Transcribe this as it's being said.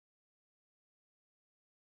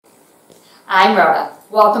I'm Rhoda.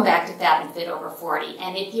 Welcome back to Fat and Fit Over 40.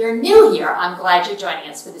 And if you're new here, I'm glad you're joining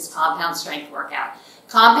us for this compound strength workout.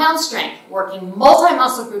 Compound strength, working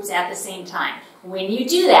multi-muscle groups at the same time. When you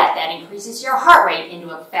do that, that increases your heart rate into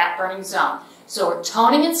a fat-burning zone. So we're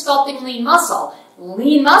toning and sculpting lean muscle.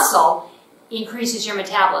 Lean muscle increases your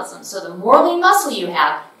metabolism. So the more lean muscle you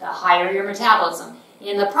have, the higher your metabolism.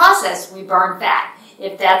 In the process, we burn fat.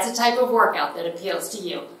 If that's the type of workout that appeals to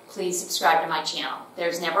you, please subscribe to my channel.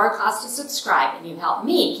 There's never a cost to subscribe, and you help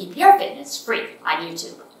me keep your fitness free on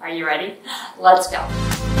YouTube. Are you ready? Let's go.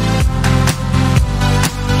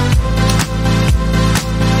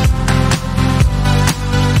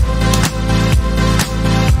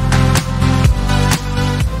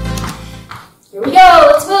 Here we go,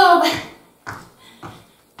 let's move.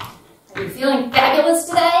 Are you feeling fabulous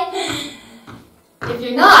today? If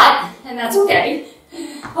you're not, and that's okay,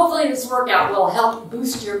 hopefully this workout will help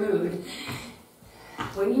boost your mood.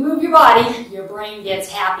 When you move your body, your brain gets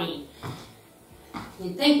happy.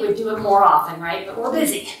 You'd think we'd do it more often, right? But we're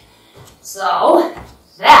busy. So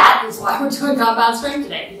that is why we're doing compound strength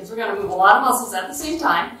today, because we're going to move a lot of muscles at the same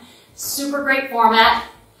time. Super great format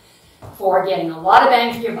for getting a lot of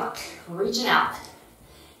bang for your buck. We're reaching out.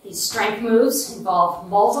 These strength moves involve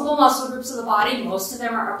multiple muscle groups of the body. Most of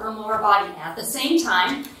them are upper and lower body at the same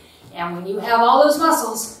time. And when you have all those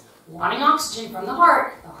muscles wanting oxygen from the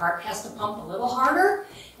heart has to pump a little harder,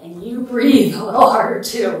 and you breathe a little harder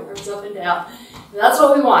too. It's up and down. That's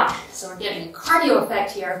what we want. So we're getting a cardio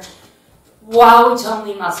effect here while we tone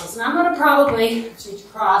lean muscles. And I'm going to probably reach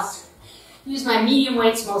across, use my medium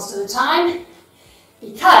weights most of the time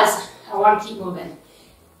because I want to keep moving.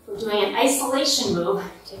 We're doing an isolation move.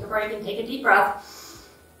 Take a break and take a deep breath.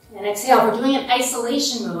 And exhale. If we're doing an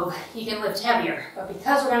isolation move, you can lift heavier. But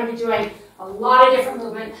because we're going to be doing a lot of different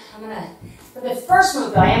movement, for the first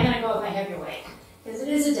move though, I am going to go with my heavier weight because it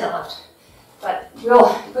is a deadlift. But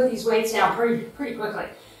we'll put these weights down pretty quickly. We're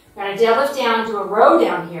going to deadlift down, do a row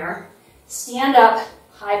down here, stand up,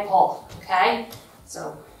 high pull, okay?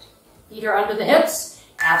 So feet are under the hips,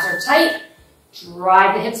 abs are tight,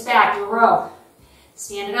 drive the hips back, do a row.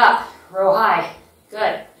 Stand it up, row high,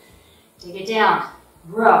 good. Take it down,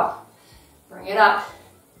 row. Bring it up,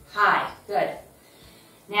 high, good.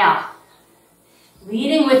 Now,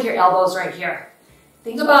 leading with your elbows right here.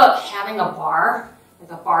 Think about having a bar,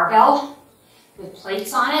 like a barbell with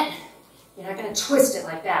plates on it. You're not going to twist it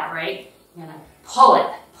like that, right? You're going to pull it,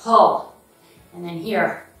 pull. And then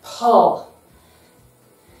here, pull.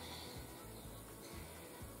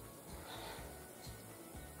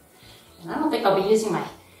 And I don't think I'll be using my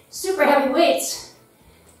super heavy weights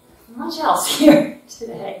for much else here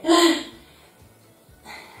today.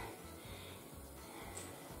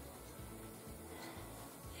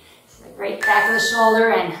 So great back of the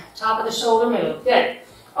shoulder and top of the shoulder move. Good.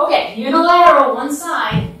 Okay, unilateral one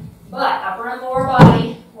side, but upper and lower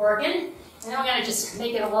body working. And then we're going to just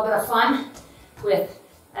make it a little bit of fun with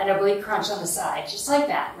an oblique crunch on the side, just like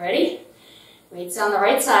that. Ready? Weights on the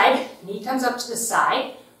right side, knee comes up to the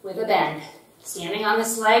side with a bend. Standing on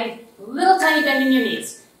this leg, little tiny bend in your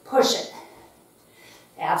knees. Push it.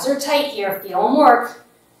 Abs are tight here, feel them work.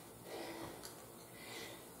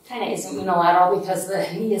 Kind of isn't unilateral because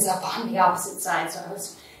the knee is up on the opposite side, so I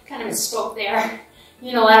was kind of misspoke there.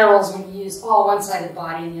 Unilateral is when you use all one side of the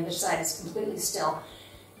body and the other side is completely still.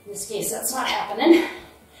 In this case, that's not happening.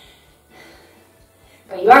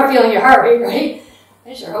 But you are feeling your heart rate, right?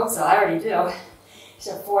 I sure hope so, I already do. These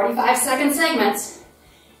are 45-second segments.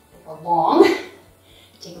 Go long,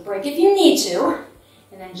 take a break if you need to,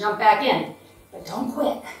 and then jump back in. But don't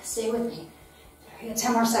quit, stay with me. We got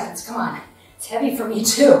 10 more seconds, come on. It's heavy for me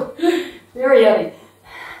too, very heavy.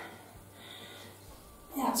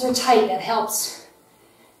 Abs are tight, that helps.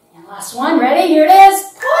 And last one, ready? Here it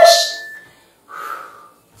is, push!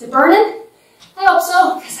 Is it burning? I hope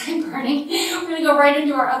so, because I'm burning. We're gonna go right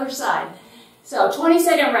into our other side. So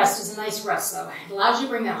 20-second rest is a nice rest though. It allows you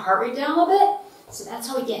to bring that heart rate down a little bit. So that's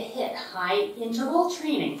how we get HIIT, high interval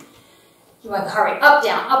training. You want the heart rate up,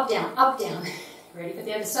 down, up, down, up, down. Ready for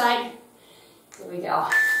the other side? Here we go.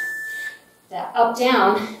 That up,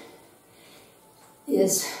 down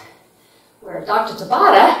is where Dr.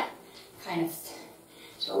 Tabata kind of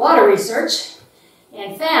did a lot of research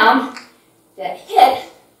and found that HIIT,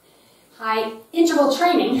 high interval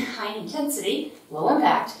training, high intensity, low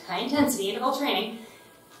impact, high intensity interval training,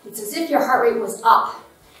 it's as if your heart rate was up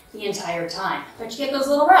the entire time, but you get those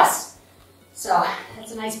little rests. So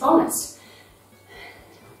that's a nice bonus.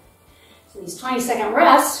 So these 20-second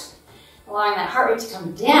rests, allowing that heart rate to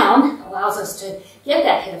come down, allows us to get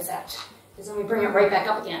that HIIT effect. Because then we bring it right back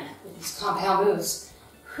up again with these compound moves.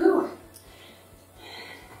 Whew.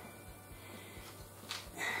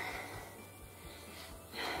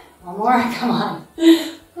 more, come on.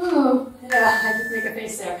 Ooh, yeah, I could make a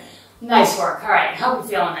face there. Nice work. All right, how are we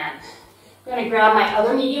feeling that? I'm going to grab my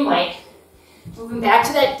other medium weight. Moving back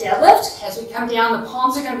to that deadlift. As we come down, the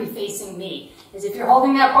palms are going to be facing me, as if you're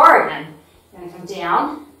holding that bar again. You're going to come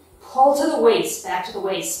down, pull to the waist, back to the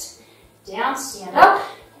waist. Down, stand up,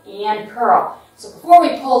 and curl. So before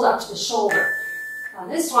we pulled up to the shoulder, on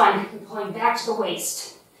this one, we're pulling back to the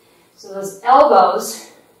waist. So those elbows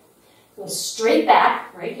go straight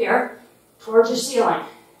back, right here, towards your ceiling.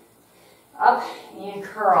 Up and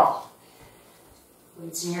curl.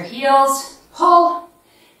 Weights in your heels, pull.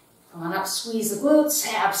 Come on up, squeeze the glutes,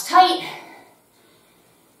 abs tight.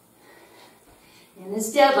 In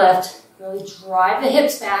this deadlift, really drive the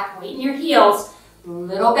hips back, weight in your heels,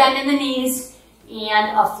 little bend in the knees,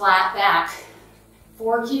 and a flat back.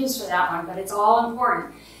 4 cues for that one, but it's all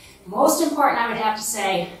important. Most important, I would have to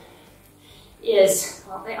say, is,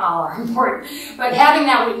 well, they all are important, but having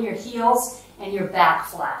that weight in your heels and your back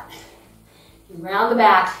flat. You round the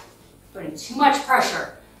back, putting too much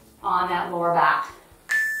pressure on that lower back.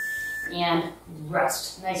 And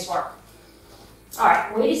rest. Nice work. All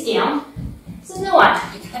right, weight is down. This is a new one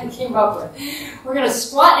I kind of came up with. We're going to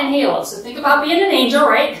squat and halo. So think about being an angel,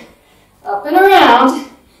 right? Up and around.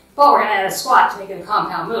 But we're going to add a squat to make it a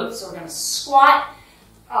compound move. So we're going to squat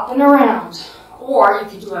up and around. Or you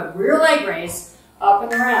can do a rear leg raise up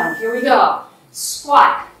and around. Here we go.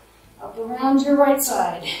 Squat up around your right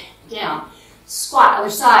side. Down. Squat other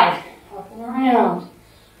side. Up and around.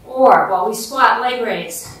 Or while we squat, leg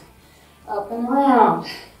raise. Up and around.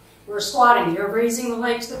 We're squatting. You're raising the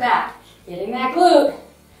leg to the back. Hitting that glute.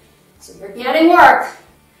 So you're getting work.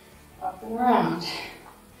 Up and around.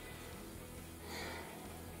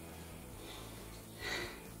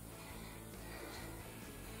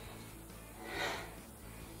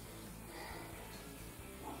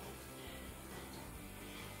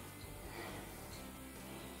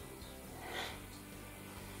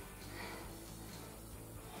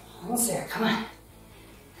 Almost there. Come on.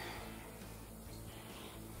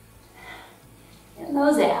 Getting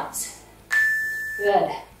those abs.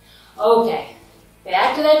 Good. Okay.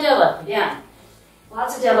 Back to that deadlift again.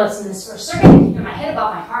 Lots of deadlifts in this first circuit. Keeping my head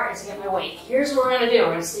above my heart as I get my weight. Here's what we're going to do.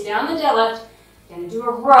 We're going to stay down the deadlift. We're going to do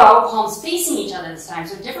a row, palms facing each other this time.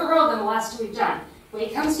 So a different row than the last two we've done.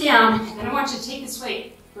 Weight comes down, and then I want you to take this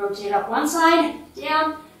weight. Rotate up one side,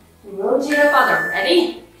 down, and rotate up other.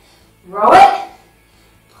 Ready? Row it.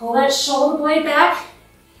 Pull that shoulder blade back.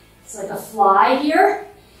 It's like a fly here,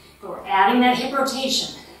 but we're adding that hip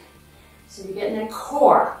rotation. So you're getting that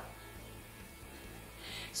core.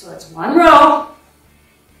 So it's one row,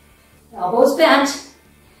 elbows bent,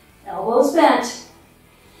 elbows bent.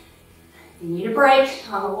 If you need a break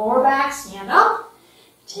on the lower back, stand up,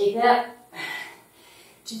 take that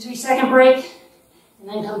 2-3 second break, and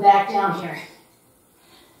then come back down here.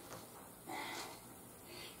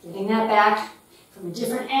 Getting that back from a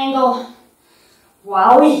different angle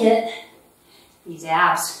while we hit these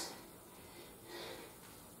abs.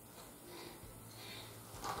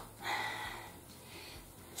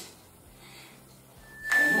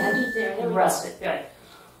 And there, and rest it. Good.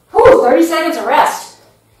 Whew, 30 seconds of rest.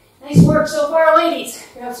 Nice work so far, ladies.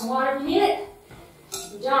 Grab some water if you need it.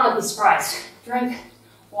 If you don't, I'll be surprised. Drink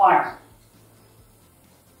water.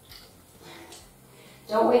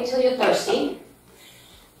 Don't wait till you're thirsty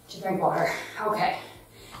to drink water. Okay.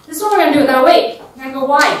 This is what we're going to do without weight. We're going to go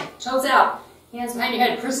wide, toes out, hands behind your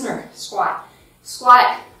head, prisoner squat.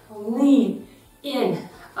 Squat, lean in,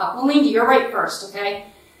 up. We'll lean to your right first, okay?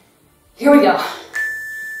 Here we go.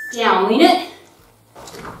 Down, lean it.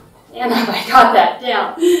 And up, I got that.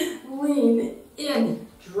 Down, lean in,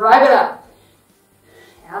 drive it up.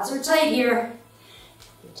 Abs are tight here.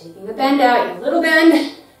 You're taking the bend out, your little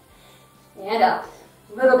bend, and up.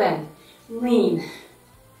 Little bend, lean,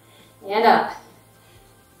 and up.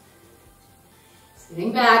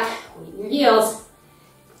 Sitting back, weight in your heels.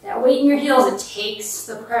 That weight in your heels, it takes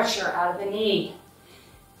the pressure out of the knee.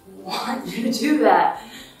 I want you to do that.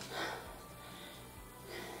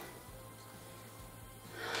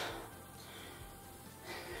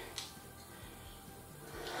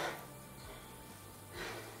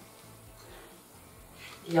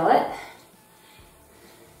 Feel it?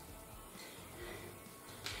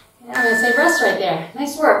 Yeah, I'm going to say rest right there.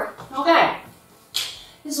 Nice work. Okay.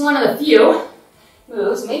 This is one of the few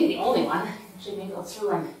moves, maybe the only one. Actually, maybe go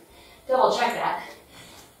through and double check that.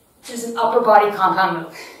 This is an upper body compound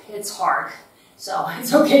move. It's hard. So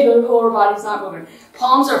it's okay that the lower body's not moving.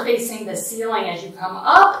 Palms are facing the ceiling as you come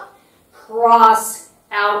up, cross,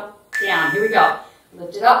 out, down. Here we go.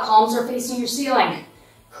 Lift it up. Palms are facing your ceiling.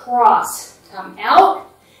 Cross. Come out.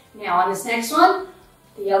 Now on this next one,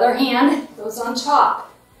 The other hand goes on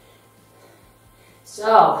top.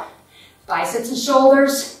 So, biceps and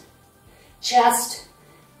shoulders, chest,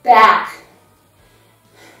 back.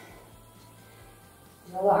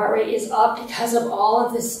 You know, the heart rate is up because of all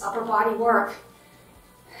of this upper body work.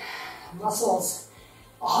 Muscles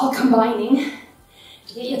all combining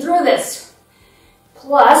to get you through this.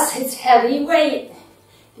 Plus, it's heavy weight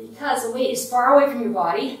because the weight is far away from your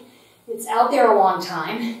body. It's out there a long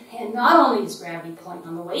time. And not only is gravity pulling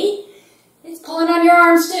on the weight, it's pulling on your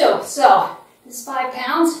arms too. So, this 5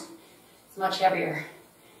 pounds is much heavier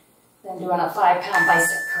than doing a 5-pound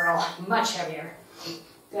bicep curl. Much heavier.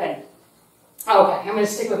 Good. Okay, I'm going to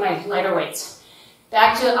stick with my lighter weights.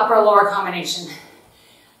 Back to upper-lower combination.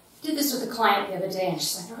 Did this with a client the other day, and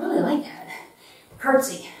she's like, I really like that.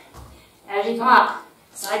 Curtsy. As you come up,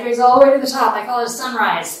 sideways all the way to the top. I call it a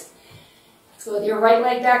sunrise. Let's go with your right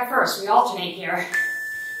leg back first. We alternate here.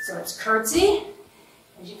 So it's curtsy.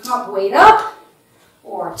 As you come up, weight up,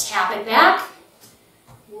 or tap it back.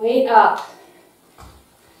 Weight up.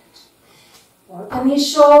 Working these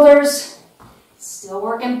shoulders. Still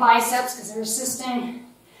working biceps because they're assisting.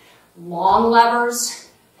 Long levers.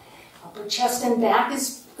 Upper chest and back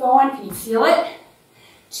is going. Can you feel it?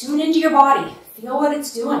 Tune into your body. Feel what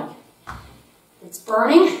it's doing. If it's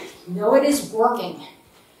burning, know it is working.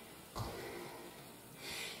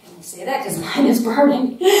 And I say that because mine is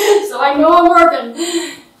burning, so I know I'm working.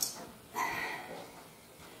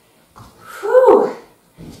 Whew.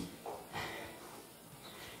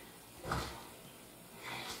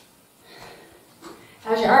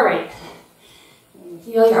 How's your heart rate? You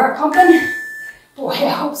feel your heart pumping? Boy, I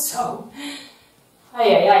hope so.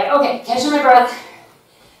 Okay, catching my breath.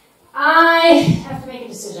 I have to make a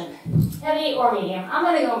decision. Heavy or medium? I'm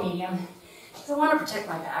going to go medium because I want to protect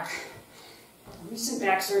my back. Recent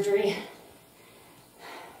back surgery.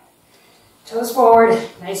 Toes forward,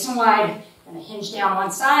 nice and wide. Going to hinge down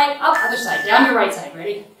one side, up, other side, down your right side.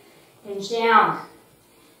 Ready? Hinge down.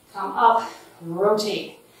 Come up,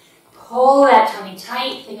 rotate. Pull that tummy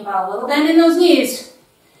tight. Think about a little bend in those knees.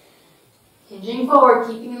 Hinging forward,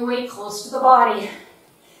 keeping the weight close to the body.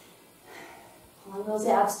 Pulling those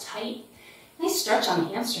abs tight. Nice stretch on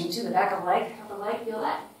the hamstring too, the back of the leg, upper leg, feel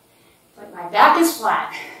that? But my back is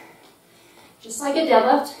flat. Just like a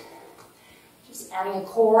deadlift. Just adding a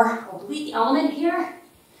core oblique element here.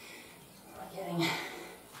 We're getting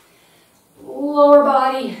lower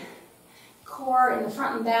body, core in the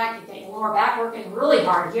front and back. You get your lower back working really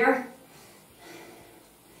hard here.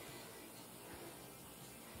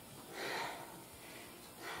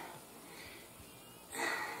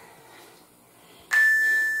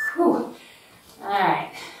 Whew. All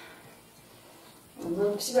right.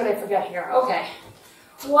 See what I forgot here. Okay.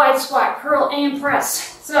 Wide squat, curl and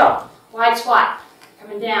press. So, wide squat,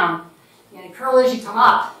 coming down. You're going to curl as you come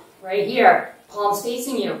up. Right here. Palms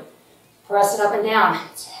facing you. Press it up and down.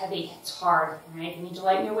 It's heavy. It's hard. All right. You need to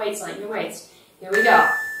lighten your weights. Lighten your weights. Here we go.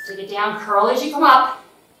 Take it down. Curl as you come up.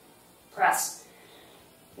 Press.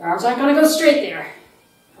 Your arms aren't going to go straight there.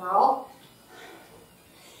 Curl.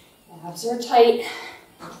 Abs are tight.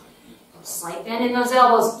 Slight bend in those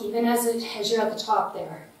elbows, even as you're at the top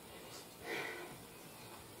there.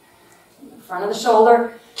 Front of the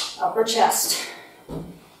shoulder, upper chest.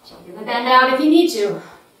 Taking the bend out if you need to.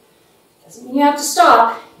 Doesn't mean you have to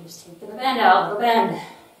stop. You're just taking the bend out, little bend.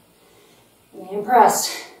 And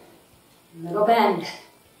press. Middle bend.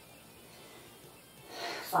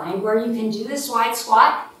 Find where you can do this wide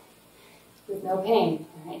squat with no pain.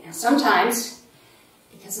 All right, now sometimes,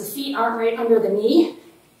 because the feet aren't right under the knee,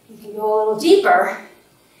 you can go a little deeper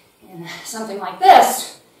in something like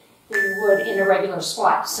this than you would in a regular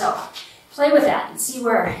squat. So play with that and see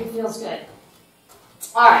where it feels good.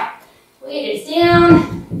 All right, weight is down.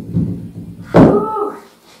 Whew.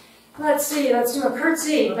 Let's see, let's do a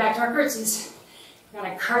curtsy. Go back to our curtsies. We're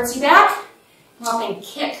going to curtsy back, come up and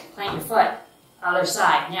kick, plant your foot. Other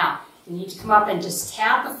side. Now, you need to come up and just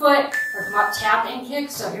tap the foot, or come up, tap and kick.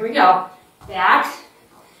 So here we go. Back,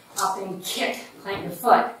 up and kick, plant your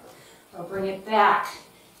foot. Or bring it back.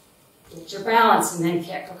 Get your balance and then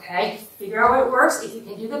kick, okay? Figure out what it works. If you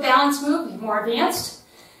can do the balance move, be more advanced.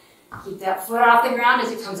 Keep that foot off the ground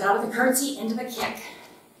as it comes out of the curtsy into the kick.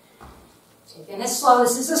 Taking this slow.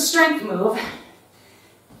 This is a strength move.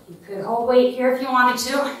 You could hold weight here if you wanted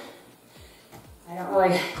to. I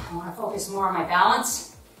want to focus more on my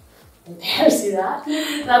balance. Right there, see that?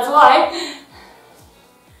 That's why.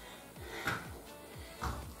 I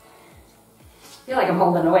feel like I'm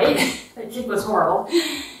holding the weight. That kick was horrible.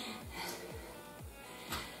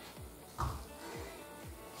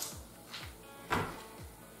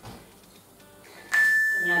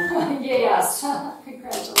 And yes,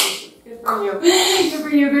 for you. Good for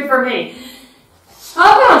you, good for me.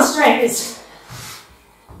 Compound strength is,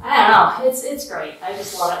 I don't know, it's great. I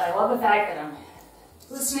just love it. I love the fact that I'm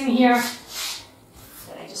listening here,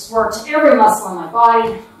 that I just worked every muscle in my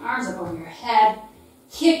body, arms up over your head,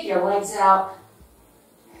 kick your legs out.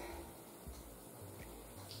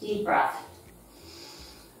 Deep breath.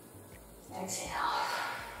 Exhale.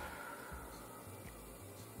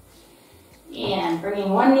 And bringing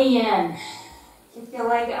one knee in. Kick your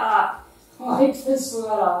leg up. Wipe the sweat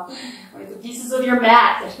off. Wipe the pieces of your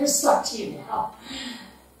mat that are stuck to you now.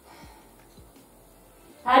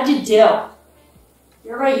 How'd you do?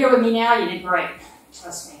 You're right here with me now, you did great.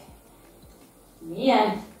 Trust me. Knee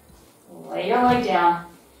in. Lay your leg down.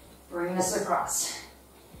 Bring this across.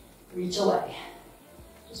 Reach away.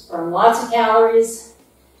 Just burn lots of calories.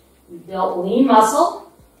 We built lean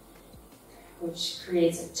muscle, which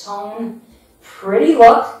creates a tone, pretty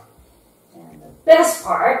look. And the best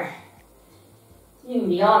part, even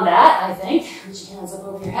beyond that, I think, reach your hands up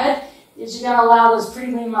over your head, is you're going to allow those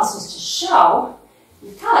pretty lean muscles to show,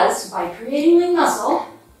 because by creating lean muscle,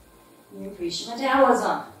 you increase your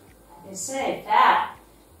metabolism. Like I say, fat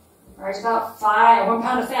requires about 1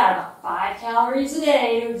 pound of fat, about 5 calories a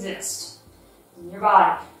day to exist in your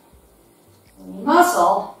body. Lean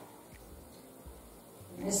muscle,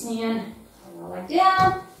 bring this knee in, bring your leg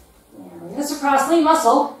down, and bring this across. Lean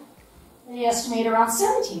muscle, they estimate around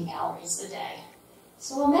 17 calories a day.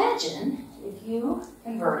 So imagine if you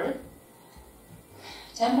converted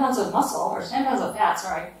 10 pounds of muscle, or 10 pounds of fat,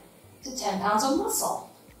 sorry, to 10 pounds of muscle.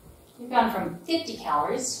 You've gone from 50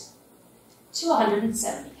 calories to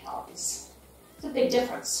 170 calories. It's a big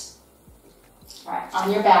difference. All right,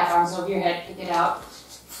 on your back, arms over your head, kick it out.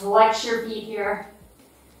 Flex your feet here.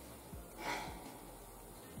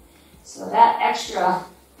 So that extra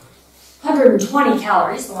 120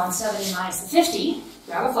 calories, the 170 minus the 50,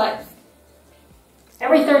 grab a foot.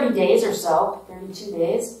 Every 30 days or so, 32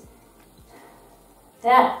 days,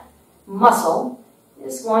 that muscle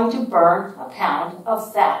is going to burn a pound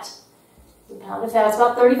of fat. A pound of fat is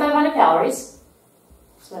about 3,500 calories.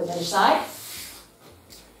 So the other side.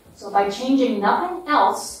 So by changing nothing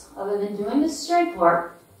else other than doing this strength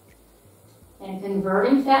work and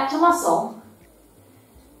converting fat to muscle,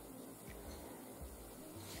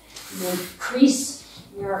 you increase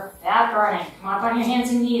your fat burning. Come up on your hands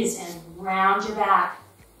and knees and round your back.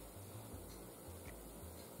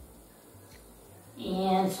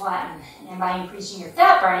 And flatten. And by increasing your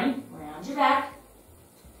fat burning, round your back,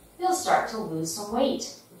 you'll start to lose some weight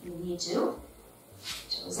if you need to.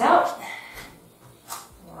 Toes out.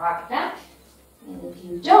 Rock it back. And if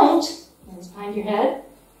you don't, hands behind your head,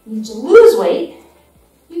 need to lose weight,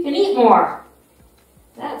 you can eat more.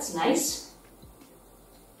 That's nice.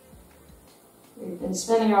 We've been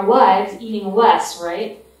spending our lives eating less,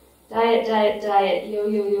 right? Diet, diet, diet, yo,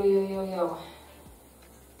 yo, yo, yo, yo, yo.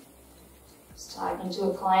 Just talking to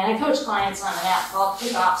a client. I coach clients on an app called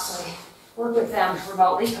Kickoff, so I work with them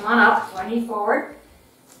remotely. Come on up, one knee forward.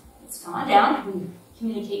 Let's come on down. We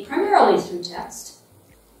communicate primarily through text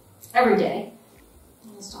every day.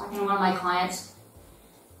 I was talking to one of my clients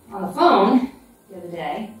on the phone the other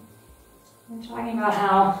day. We were talking about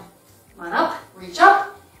how, come on up, reach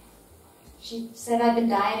up. She said, I've been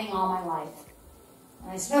dieting all my life.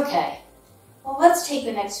 And I said, okay, well, let's take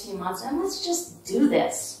the next few months and let's just do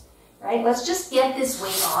this, right? Let's just get this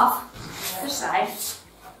weight off on the other side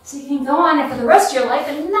so you can go on it for the rest of your life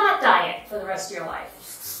and not diet for the rest of your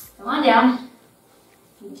life. Come on down.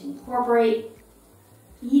 You can incorporate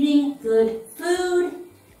eating good food,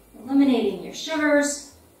 eliminating your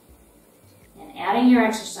sugars, and adding your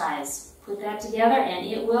exercise. Put that together and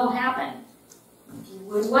it will happen. If you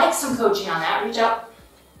would like some coaching on that, reach out.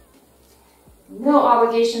 No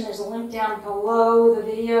obligation. There's a link down below the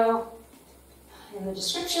video in the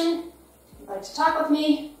description. If you'd like to talk with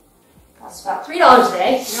me, it costs about $3 a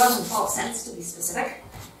day, $3.12 to be specific,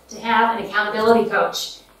 to have an accountability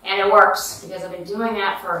coach. And it works because I've been doing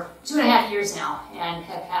that for 2.5 years now and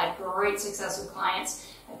have had great success with clients.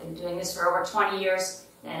 I've been doing this for over 20 years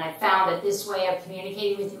and I found that this way of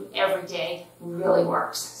communicating with you every day really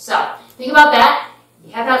works. So think about that. If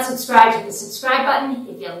you have not subscribed, hit the subscribe button.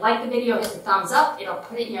 If you like the video, hit the thumbs up. It'll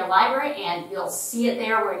put it in your library and you'll see it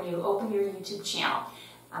there when you open your YouTube channel.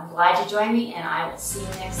 I'm glad you joined me and I will see you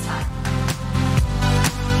next time.